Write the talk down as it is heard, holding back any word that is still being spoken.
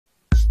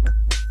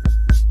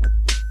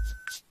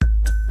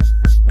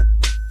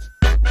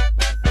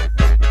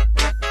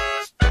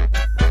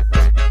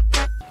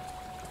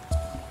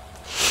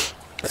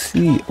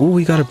Sweet. Oh,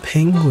 we got a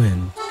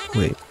penguin.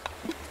 Wait.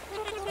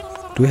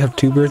 Do we have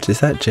two birds? Is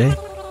that Jay?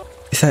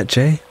 Is that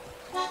Jay?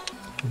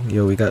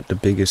 Yo, we got the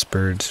biggest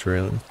birds,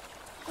 really.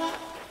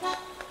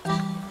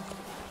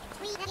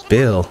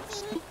 Bill.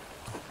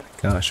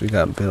 Gosh, we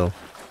got Bill.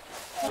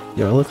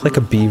 Yo, I look like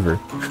a beaver.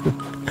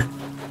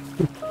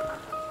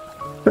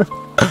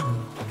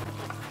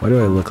 Why do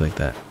I look like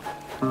that?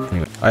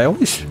 Anyway, I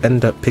always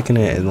end up picking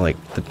it in like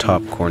the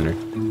top corner.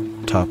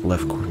 Top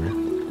left corner.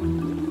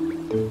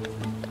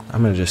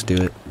 I'm gonna just do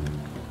it.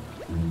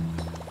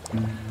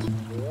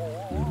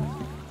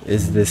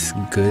 Is this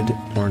good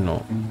or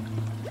not?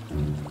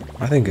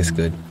 I think it's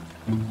good.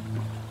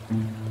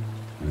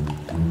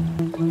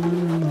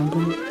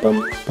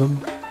 Bum, bum.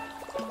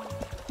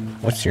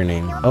 What's your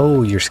name?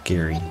 Oh, you're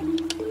scary.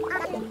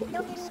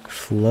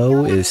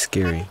 Flo is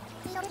scary.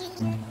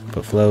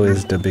 But Flo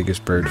is the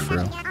biggest bird for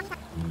real.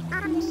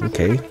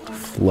 Okay,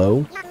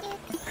 Flo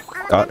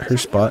got her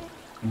spot.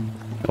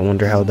 I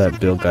wonder how that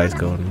Bill guy's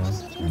going on.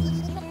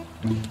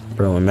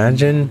 Bro,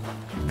 imagine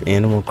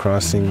Animal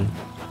Crossing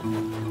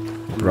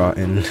brought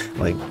in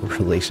like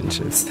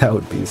relationships. That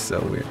would be so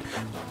weird.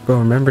 Bro,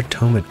 remember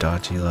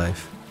Tomodachi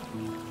Life?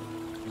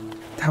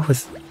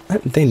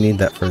 They need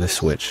that for the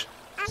Switch.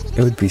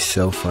 It would be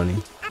so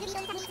funny.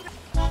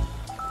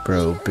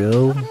 Bro,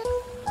 Bill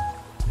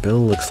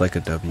looks like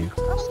a W.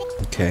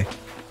 Okay.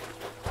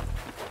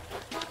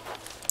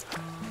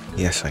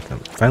 Yes, I can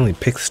finally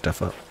pick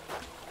stuff up.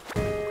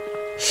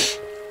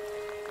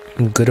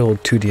 Good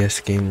old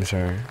 2DS games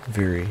are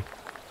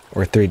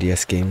or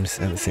 3DS games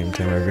at the same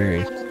time are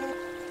very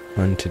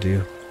fun to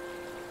do.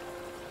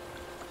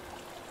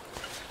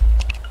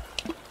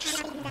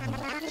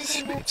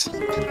 Spades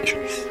and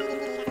adventures.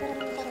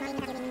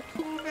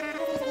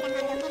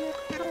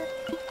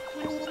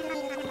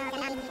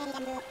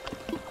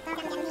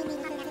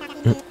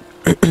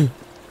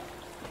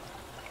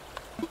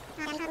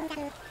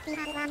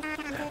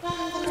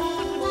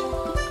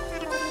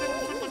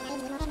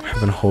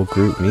 Having a whole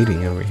group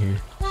meeting over here.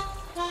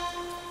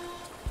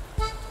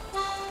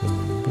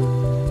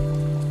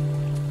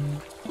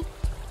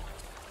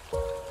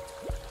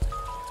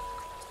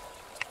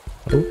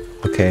 Oh,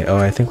 okay. Oh,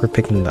 I think we're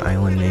picking the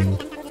island name.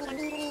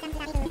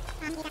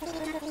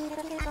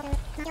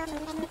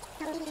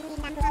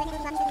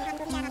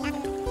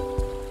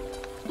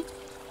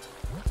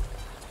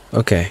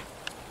 Okay.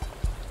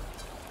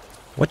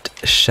 What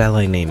shall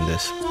I name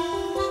this?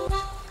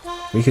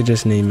 We could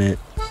just name it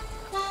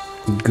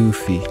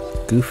Goofy.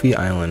 Goofy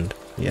Island.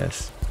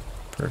 Yes.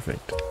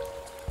 Perfect.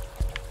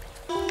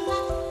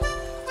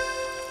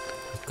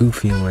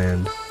 Goofy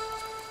Land.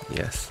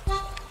 Yes.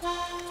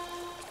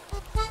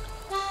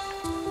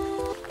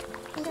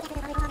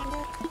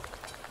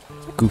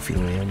 Goofy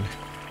Land.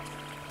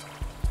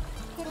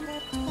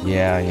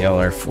 Yeah,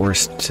 y'all are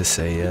forced to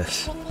say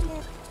yes.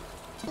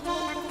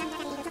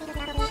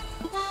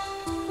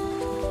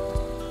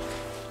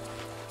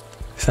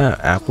 Is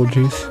that apple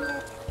juice?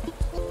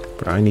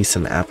 Bro, I need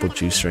some apple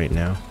juice right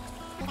now.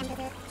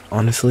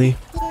 Honestly,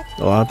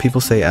 a lot of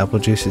people say apple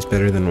juice is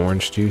better than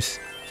orange juice.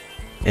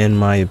 In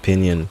my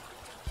opinion,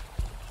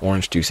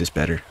 orange juice is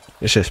better.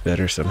 It's just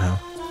better somehow.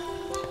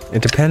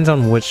 It depends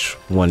on which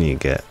one you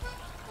get.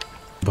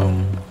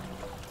 Boom.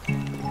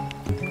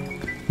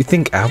 You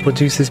think apple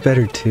juice is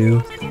better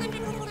too?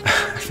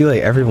 I feel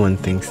like everyone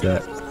thinks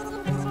that.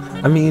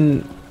 I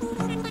mean,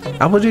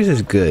 apple juice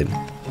is good.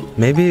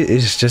 Maybe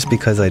it's just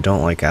because I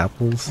don't like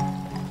apples.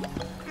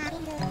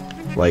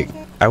 Like,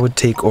 I would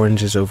take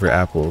oranges over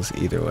apples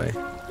either way.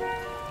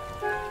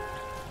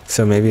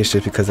 So maybe it's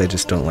just because I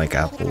just don't like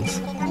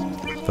apples.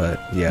 But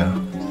yeah.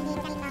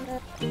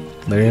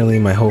 Literally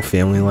my whole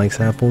family likes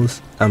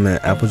apples. I mean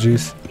apple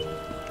juice.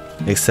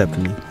 Except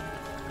me.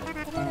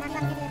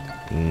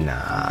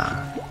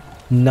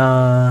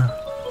 Nah.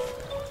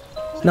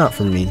 Not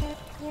for me.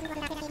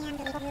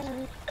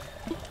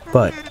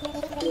 But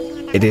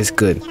it is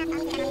good.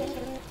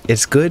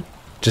 It's good,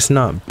 just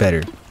not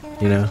better,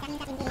 you know?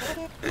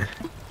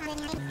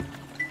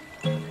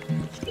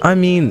 I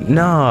mean,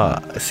 nah.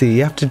 See,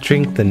 you have to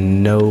drink the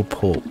no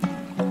pulp.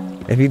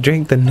 If you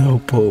drink the no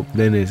pulp,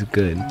 then it's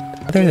good.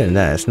 Other than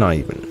that, it's not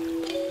even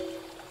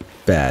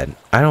bad.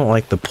 I don't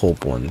like the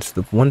pulp ones.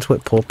 The ones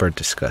with pulp are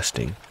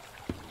disgusting.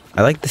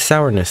 I like the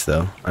sourness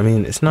though. I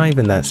mean, it's not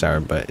even that sour,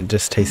 but it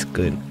just tastes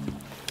good.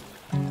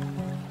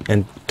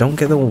 And don't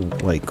get the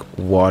like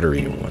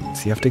watery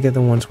ones. You have to get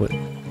the ones with.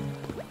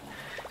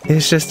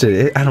 It's just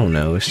I don't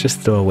know. It's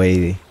just the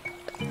way,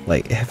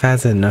 like, if it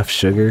has enough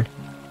sugar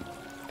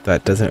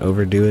that doesn't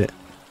overdo it.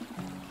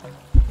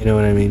 You know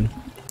what I mean?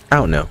 I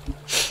don't know.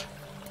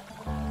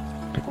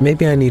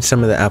 Maybe I need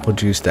some of the apple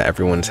juice that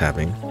everyone's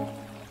having,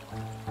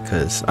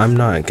 because I'm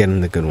not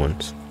getting the good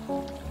ones.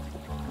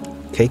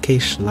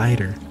 KK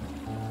Slider.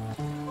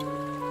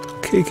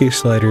 KK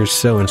Slider is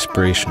so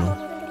inspirational.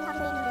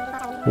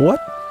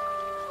 What?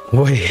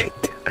 Wait.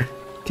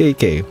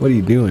 KK, what are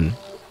you doing?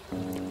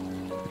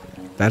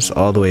 That's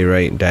all the way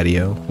right,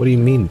 Daddy-O. What do you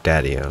mean,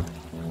 Daddy-O?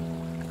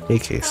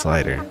 KK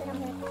Slider.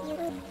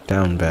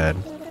 Down bad.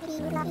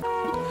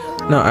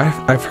 No,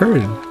 I've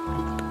heard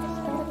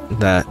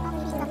that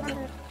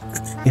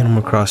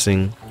Animal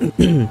Crossing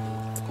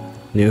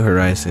New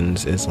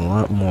Horizons is a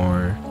lot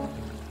more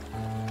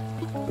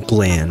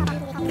bland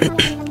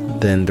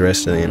than the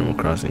rest of the Animal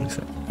Crossing.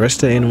 So the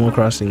rest of the Animal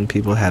Crossing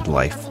people had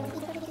life.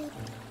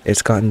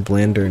 It's gotten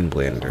blander and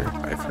blander,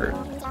 I've heard.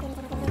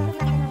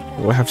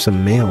 We'll have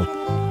some mail.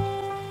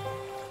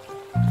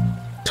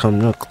 Tom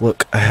Nook,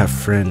 look, I have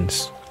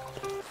friends.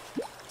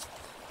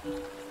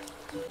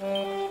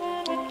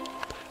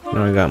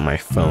 Now I got my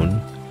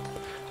phone.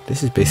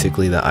 This is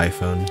basically the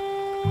iPhone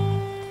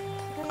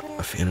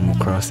of Animal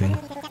Crossing.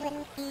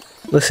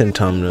 Listen,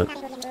 Tom Nook.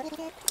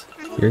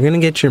 You're gonna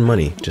get your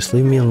money. Just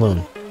leave me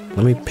alone.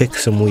 Let me pick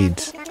some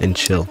weeds and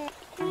chill.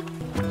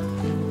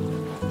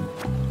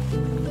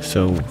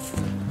 So,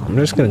 I'm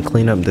just gonna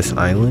clean up this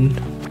island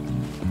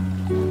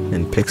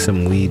and pick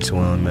some weeds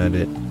while I'm at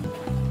it.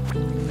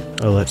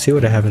 Oh, let's see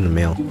what I have in the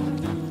mail.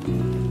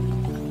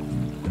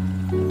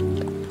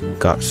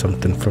 Got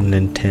something from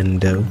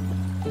Nintendo.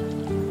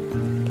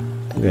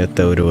 I'm gonna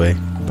throw it away.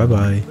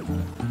 Bye-bye.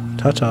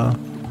 Ta-ta.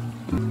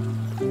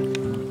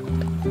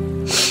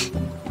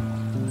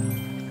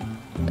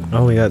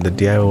 Oh, we got the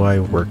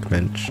DIY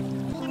workbench.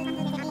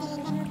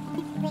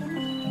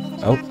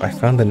 Oh, I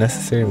found the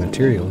necessary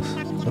materials.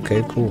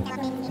 Okay, cool.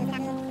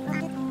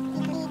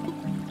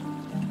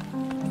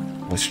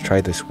 Let's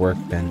try this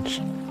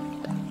workbench.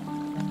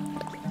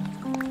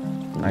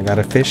 I got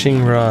a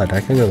fishing rod.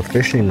 I can go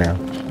fishing now.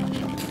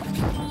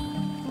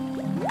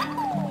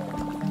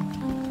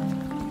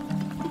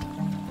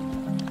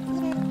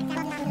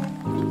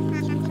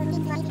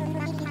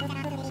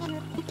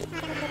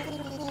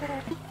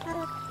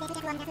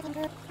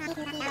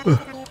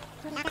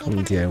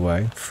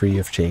 DIY, free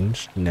of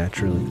change,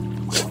 naturally.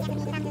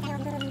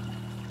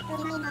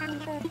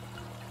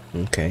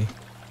 Okay.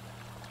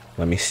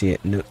 Let me see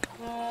it, Nook.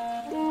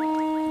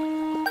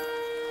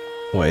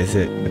 What is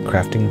it? A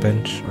crafting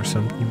bench or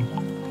something?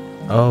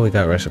 Oh, we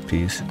got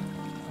recipes.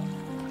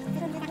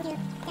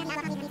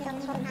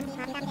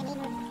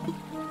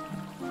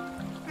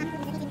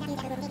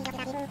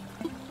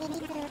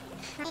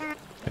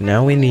 And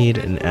now we need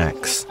an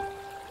axe.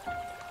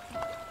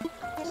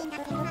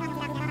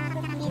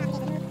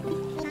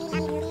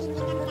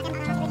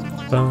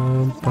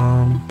 Bum,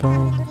 bum,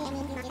 bum.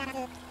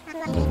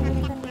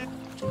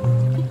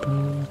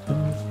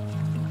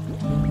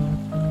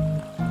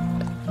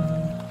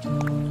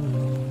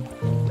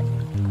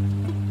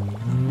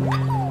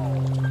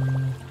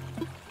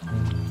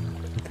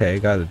 Okay, I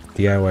got a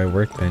DIY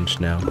workbench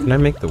now. Can I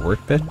make the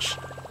workbench?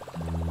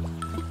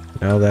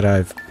 Now that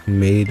I've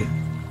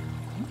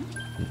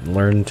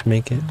learned to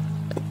make it?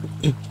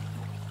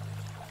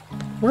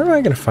 Where am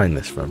I gonna find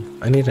this from?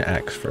 I need an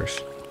axe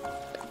first.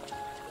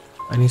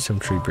 I need some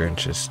tree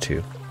branches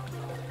too.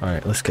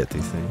 Alright, let's get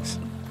these things.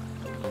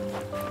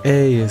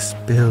 Hey, it's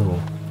Bill.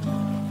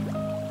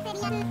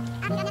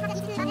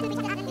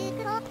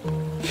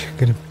 You're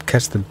gonna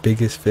catch the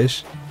biggest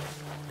fish?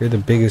 You're the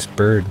biggest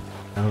bird.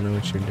 I don't know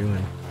what you're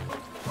doing.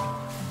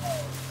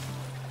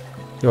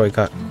 Yo, I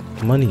got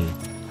money.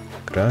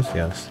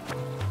 Gracias.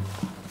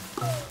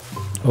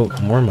 Oh,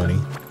 more money.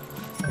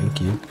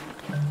 Thank you.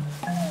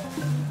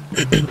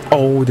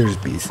 Oh, there's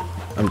bees.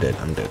 I'm dead.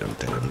 I'm dead. I'm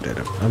dead. I'm dead.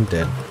 I'm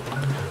dead.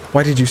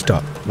 Why did you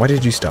stop? Why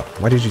did you stop?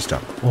 Why did you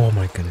stop? Oh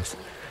my goodness.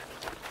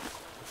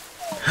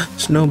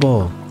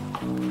 Snowball.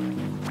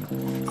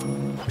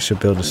 We should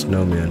build a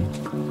snowman.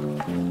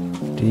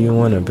 Do you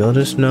want to build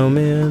a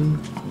snowman?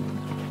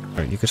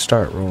 Alright, you could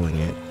start rolling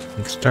it. You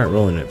can start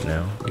rolling it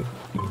now. You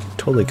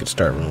totally could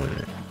start rolling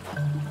it.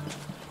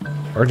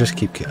 Or just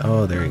keep...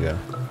 Oh, there you go.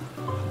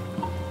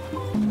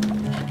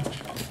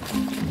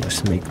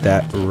 Let's make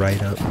that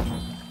right up.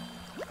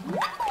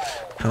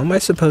 How am I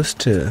supposed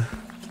to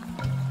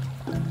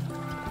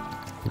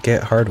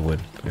get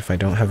hardwood if I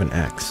don't have an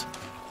axe?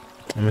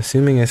 I'm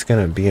assuming it's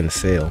gonna be in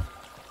sale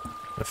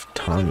if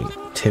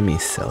Timmy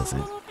sells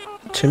it.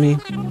 Timmy,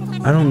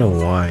 I don't know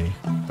why,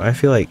 but I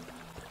feel like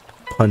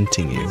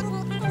punting you.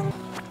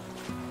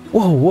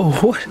 Whoa, whoa,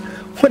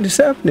 what is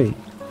happening?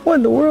 What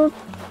in the world?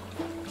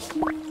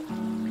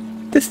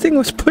 This thing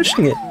was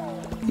pushing it.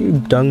 You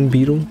dung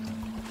beetle.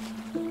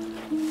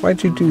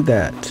 Why'd you do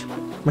that?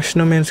 My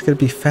snowman's gonna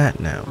be fat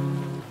now.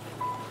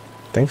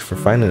 Thanks for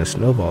finding a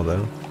snowball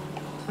though.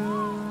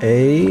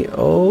 Hey,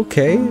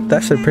 okay,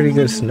 that's a pretty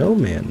good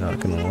snowman, not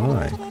gonna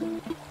lie.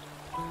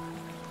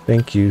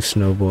 Thank you,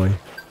 Snowboy.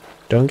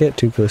 Don't get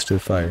too close to the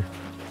fire.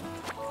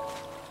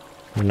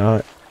 You're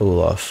not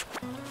Olaf.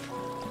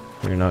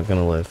 You're not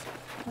gonna live.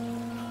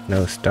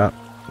 No, stop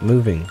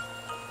moving.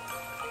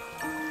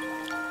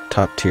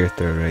 Top tier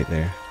throw right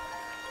there.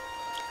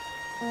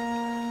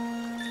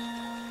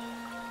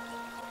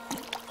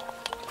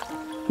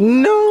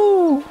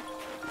 No!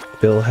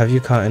 Bill, have you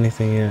caught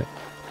anything yet?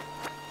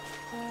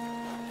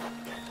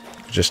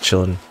 Just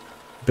chilling.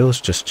 Bill's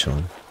just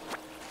chilling.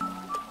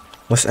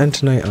 Let's end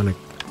tonight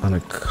on a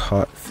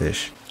caught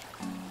fish.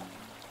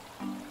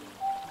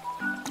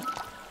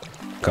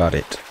 Got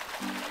it.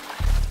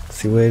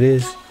 See what it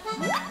is?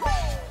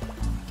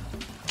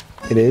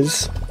 It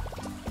is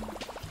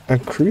a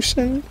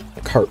cruising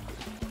Carp.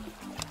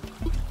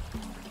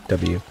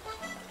 W.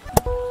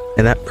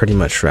 And that pretty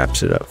much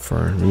wraps it up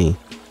for me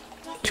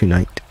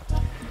tonight.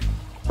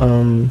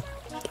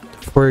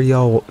 For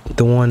y'all,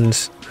 the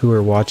ones who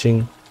are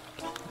watching,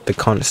 the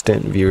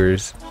constant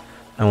viewers,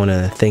 I want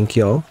to thank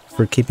y'all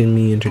for keeping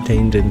me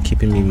entertained and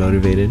keeping me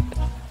motivated.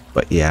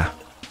 But yeah,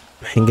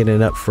 hanging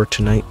it up for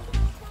tonight.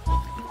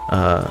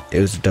 It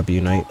was a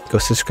W night. Go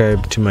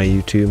subscribe to my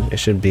YouTube. It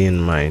should be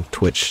in my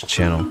Twitch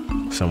channel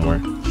somewhere.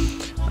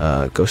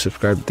 Go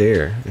subscribe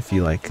there if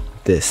you like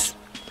this.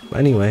 But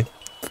anyway,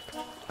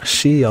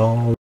 see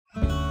y'all.